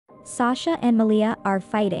Sasha and Malia are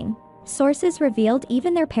fighting. Sources revealed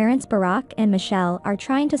even their parents Barack and Michelle are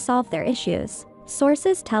trying to solve their issues.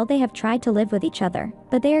 Sources tell they have tried to live with each other,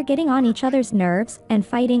 but they are getting on each other's nerves and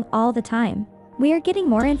fighting all the time. We are getting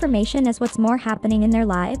more information as what's more happening in their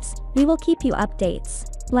lives. We will keep you updates.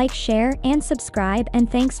 Like, share, and subscribe, and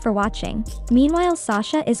thanks for watching. Meanwhile,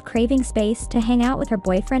 Sasha is craving space to hang out with her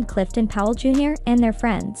boyfriend Clifton Powell Jr. and their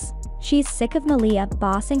friends. She's sick of Malia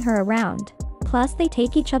bossing her around. Plus, they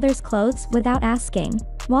take each other's clothes without asking.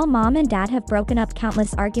 While mom and dad have broken up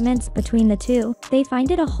countless arguments between the two, they find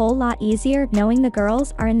it a whole lot easier knowing the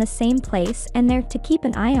girls are in the same place and they're to keep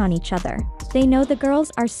an eye on each other. They know the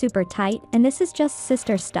girls are super tight and this is just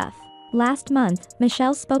sister stuff. Last month,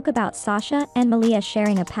 Michelle spoke about Sasha and Malia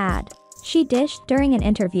sharing a pad. She dished during an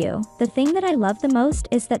interview, "The thing that I love the most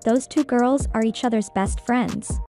is that those two girls are each other's best friends.